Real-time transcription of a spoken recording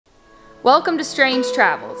Welcome to Strange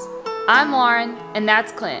Travels. I'm Lauren, and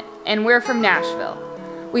that's Clint, and we're from Nashville.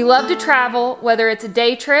 We love to travel, whether it's a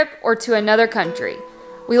day trip or to another country.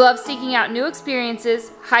 We love seeking out new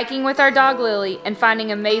experiences, hiking with our dog Lilly, and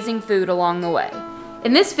finding amazing food along the way.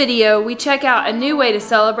 In this video, we check out a new way to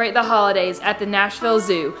celebrate the holidays at the Nashville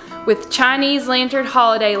Zoo with Chinese lantern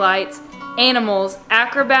holiday lights, animals,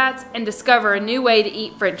 acrobats, and discover a new way to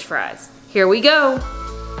eat French fries. Here we go!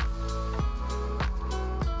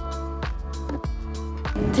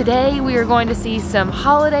 Today we are going to see some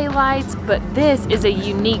holiday lights, but this is a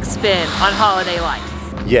unique spin on holiday lights.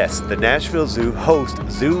 Yes, the Nashville Zoo hosts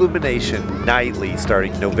Zoolumination nightly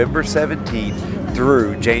starting November 17th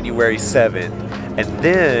through January 7th, and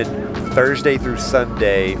then Thursday through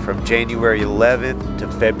Sunday from January 11th to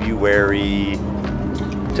February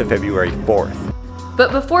 4th.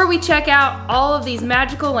 But before we check out all of these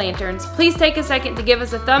magical lanterns, please take a second to give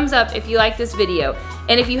us a thumbs up if you like this video.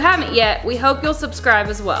 And if you haven't yet, we hope you'll subscribe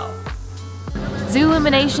as well.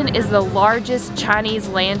 Zoolumination is the largest Chinese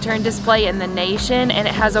lantern display in the nation, and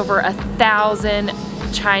it has over 1,000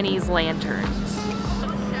 Chinese lanterns.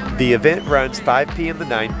 The event runs 5 p.m. to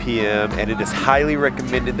 9 p.m. and it is highly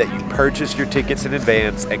recommended that you purchase your tickets in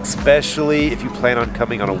advance, especially if you plan on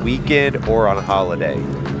coming on a weekend or on a holiday.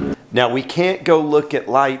 Now, we can't go look at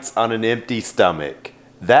lights on an empty stomach.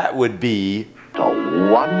 That would be a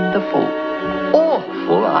wonderful,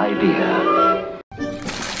 awful idea.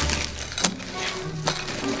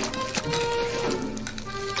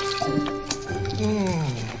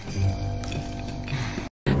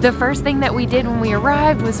 The first thing that we did when we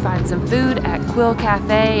arrived was find some food at Quill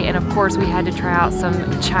Cafe, and of course we had to try out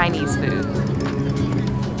some Chinese food.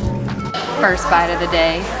 First bite of the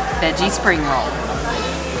day, veggie spring roll.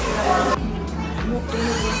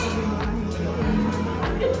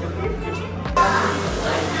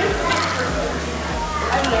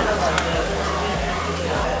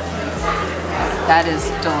 That is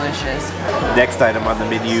delicious. Next item on the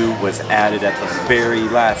menu was added at the very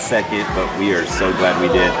last second, but we are so glad we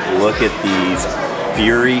did. Look at these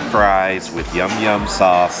Fury fries with yum yum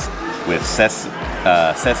sauce with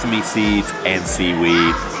sesame seeds and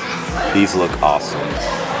seaweed. These look awesome.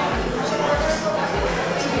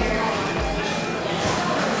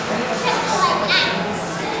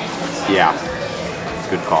 Yeah,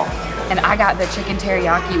 good call. And I got the chicken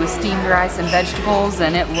teriyaki with steamed rice and vegetables,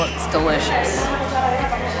 and it looks delicious.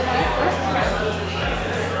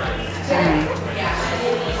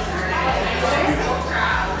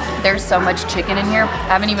 There's so much chicken in here. I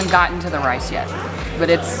haven't even gotten to the rice yet, but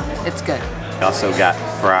it's good. We also got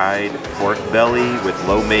fried pork belly with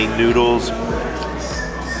lo mein noodles.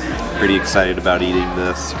 Pretty excited about eating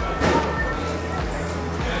this.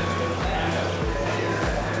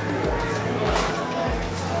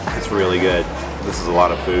 It's really good. This is a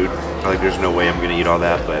lot of food. Like, there's no way I'm gonna eat all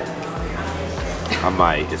that, but I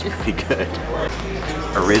might. It's pretty good.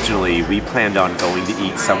 Originally, we planned on going to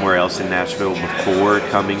eat somewhere else in Nashville before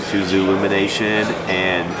coming to Zoolumination,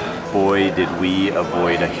 and boy, did we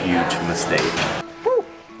avoid a huge mistake. Whew.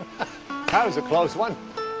 That was a close one.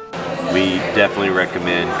 We definitely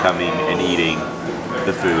recommend coming and eating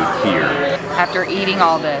the food here. After eating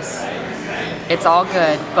all this, it's all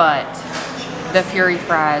good, but the Fury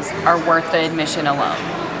fries are worth the admission alone.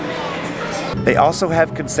 They also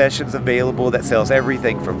have concessions available that sells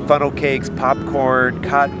everything from funnel cakes, popcorn,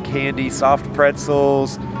 cotton candy, soft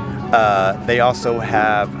pretzels. They also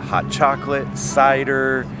have hot chocolate,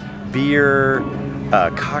 cider, beer,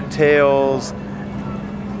 cocktails,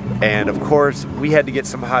 and of course we had to get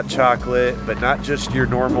some hot chocolate, but not just your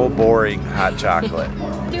normal boring hot chocolate.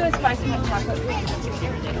 Do a spicy hot chocolate, please.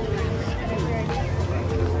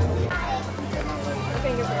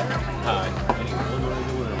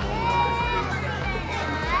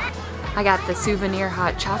 I got the souvenir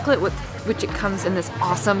hot chocolate, which it comes in this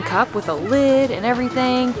awesome cup with a lid and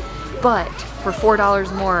everything. But for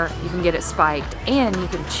 $4 more, you can get it spiked, and you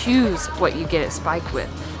can choose what you get it spiked with.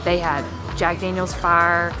 They had Jack Daniel's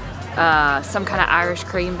Fire, some kind of Irish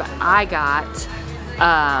cream, but I got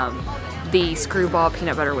the Screwball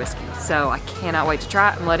peanut butter whiskey. So I cannot wait to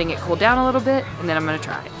try it. I'm letting it cool down a little bit, and then I'm gonna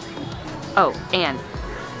try it. Oh, and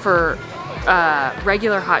for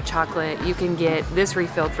regular hot chocolate, you can get this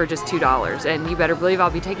refilled for just $2, and you better believe I'll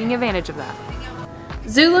be taking advantage of that.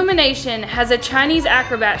 Zoolumination has a Chinese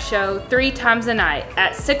acrobat show 3 times a night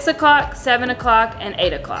at 6 o'clock, 7 o'clock, and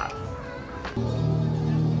 8 o'clock.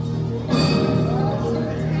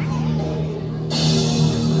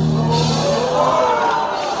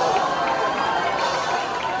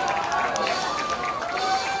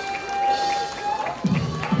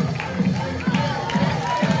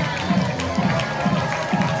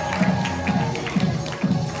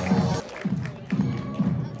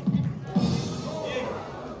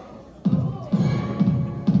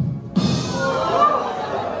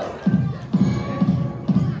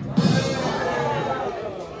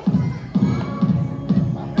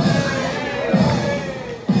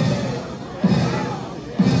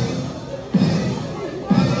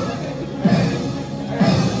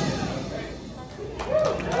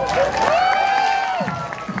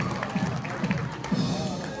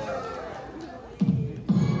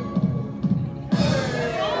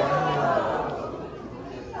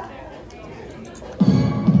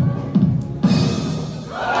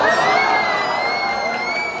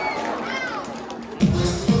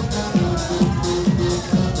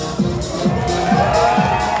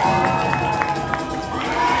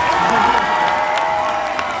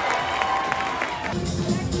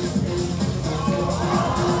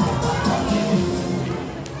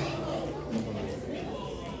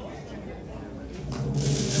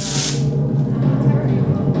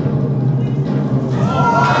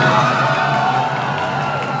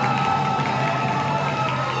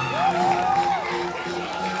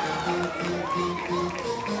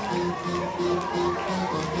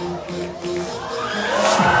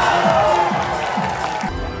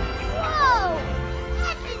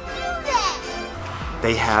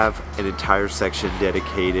 they have an entire section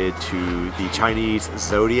dedicated to the Chinese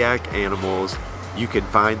Zodiac animals. You can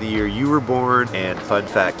find the year you were born, and fun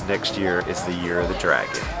fact, next year is the year of the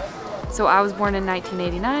dragon. So I was born in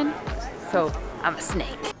 1989, so I'm a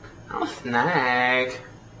snake. I'm a snake.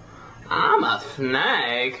 I'm a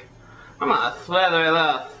snake. I'm a slithery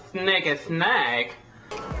little sneaky snake.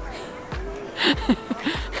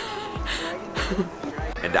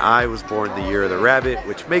 And I was born the year of the rabbit,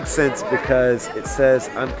 which makes sense because it says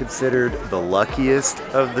I'm considered the luckiest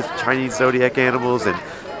of the Chinese zodiac animals, and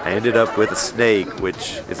I ended up with a snake,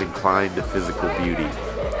 which is inclined to physical beauty.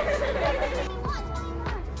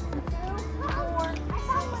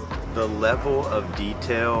 The level of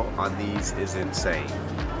detail on these is insane.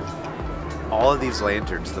 All of these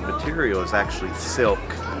lanterns, the material is actually silk,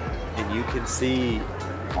 and you can see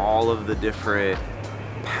all of the different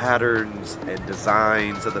patterns and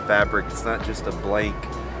designs of the fabric. It's not just a blank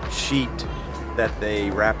sheet that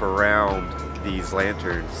they wrap around these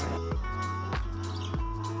lanterns.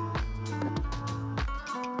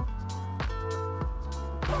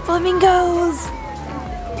 Flamingos!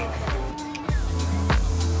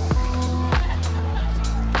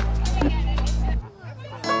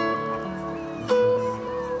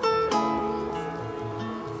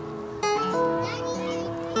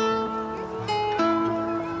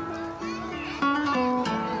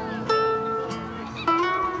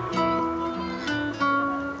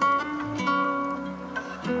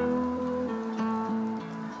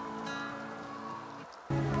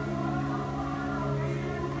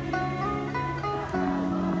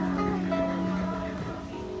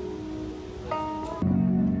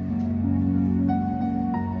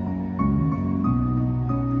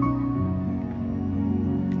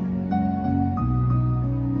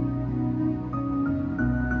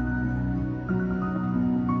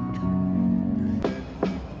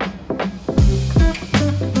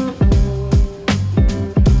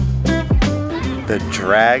 The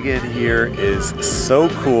dragon here is so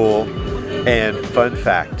cool, and fun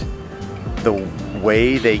fact, the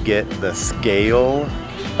way they get the scale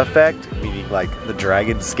effect, meaning like the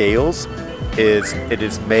dragon scales, is it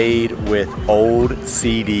is made with old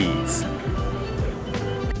CDs.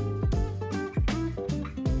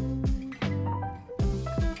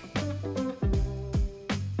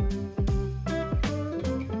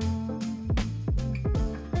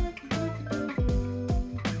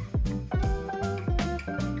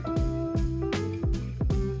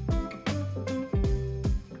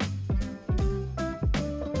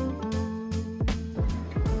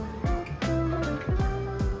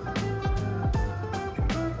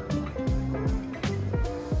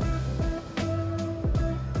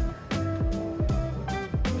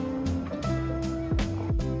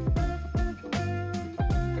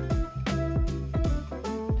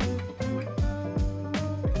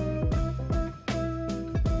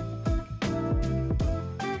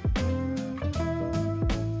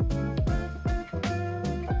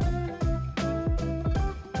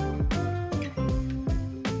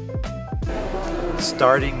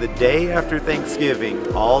 Starting the day after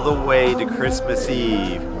Thanksgiving all the way to Christmas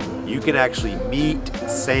Eve, you can actually meet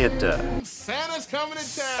Santa. Santa's coming to town!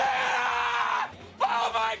 Santa!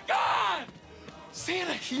 Oh my God!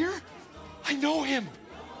 Santa here? I know him.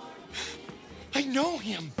 I know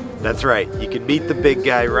him. That's right, you can meet the big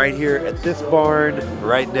guy right here at this barn,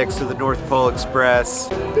 right next to the North Pole Express.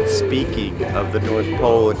 Speaking of the North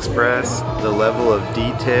Pole Express, the level of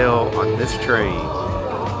detail on this train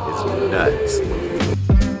is nuts.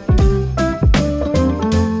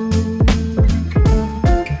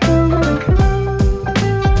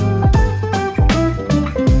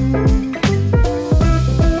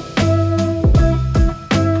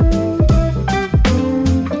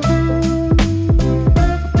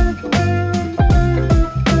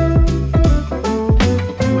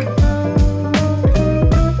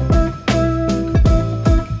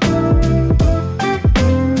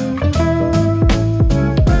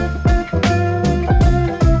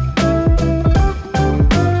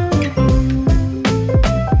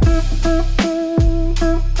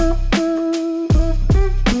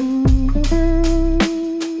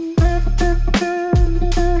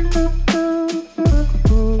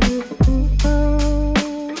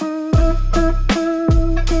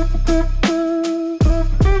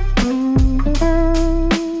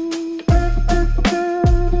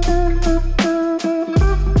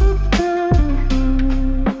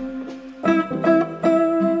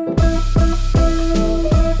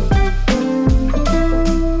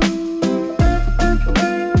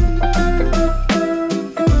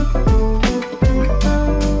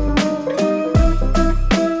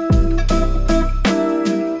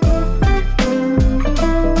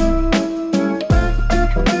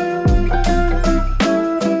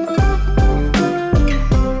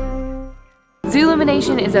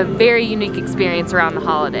 Zoolumination is a very unique experience around the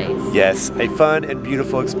holidays. Yes, a fun and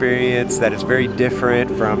beautiful experience that is very different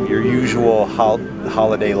from your usual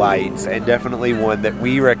holiday lights, and definitely one that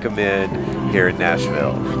we recommend here in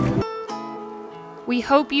Nashville. We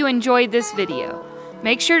hope you enjoyed this video.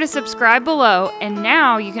 Make sure to subscribe below, and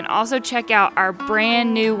now you can also check out our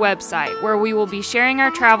brand new website where we will be sharing our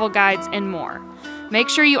travel guides and more. Make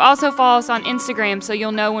sure you also follow us on Instagram so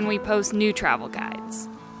you'll know when we post new travel guides.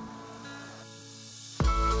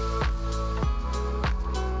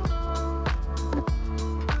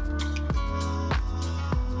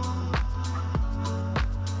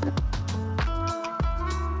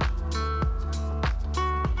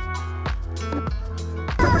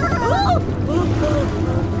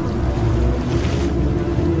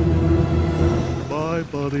 Bye,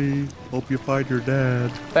 buddy. Hope you find your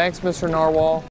dad. Thanks, Mr. Narwhal.